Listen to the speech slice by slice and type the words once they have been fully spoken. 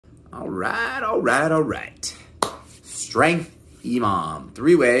All right, all right, all right. Strength EMOM.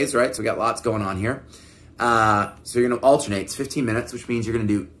 3 ways, right? So we got lots going on here. So you're going to alternate. It's 15 minutes, which means you're going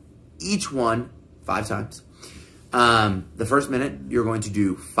to do each one 5 times. The first minute, you're going to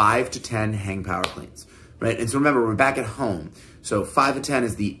do 5 to 10 hang power cleans, right? And so remember, we're back at home. So 5 to 10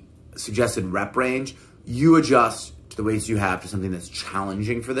 is the suggested rep range. You adjust to the weights you have to something that's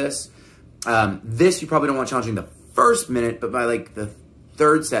challenging for this. This, you probably don't want challenging the first minute, but by like the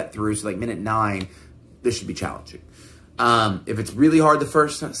 3rd set through, so like minute 9, this should be challenging. If it's really hard the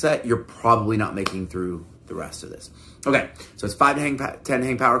first set, you're probably not making through the rest of this. Okay, so it's 5 to 10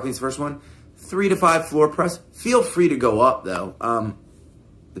 hang power cleans, first one. 3 to 5 floor press. Feel free to go up though,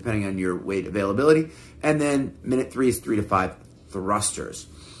 depending on your weight availability. And then minute 3 is 3 to 5 thrusters.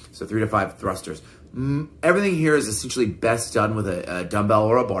 So 3 to 5 thrusters. Everything here is essentially best done with a dumbbell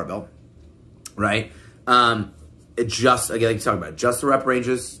or a barbell, right? Adjust, again, like talking about, adjust the rep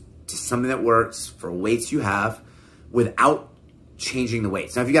ranges to something that works for weights you have without changing the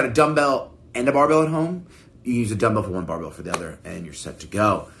weights. Now, if you got a dumbbell and a barbell at home, you use a dumbbell for one, barbell for the other, and you're set to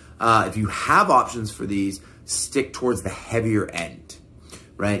go. If you have options for these, stick towards the heavier end,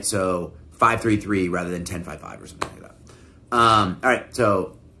 right? So 5-3-3 rather than 10-5-5 or something like that. All right,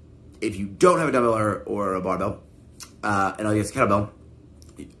 so if you don't have a dumbbell or a barbell, and I'll use kettlebell,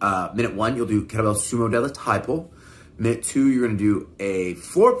 minute 1, you'll do kettlebell sumo deadlift high pull. Minute 2, you're gonna do a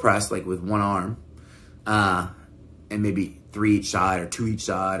floor press, like with one arm, and maybe 3 each side or 2 each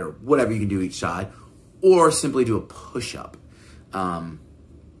side or whatever you can do each side, or simply do a push-up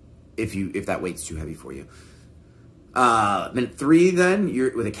if that weight's too heavy for you. Minute 3, then,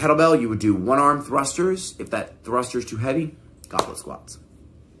 with a kettlebell, you would do one-arm thrusters. If that thruster is too heavy, goblet squats.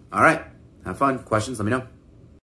 All right, have fun. Questions, let me know.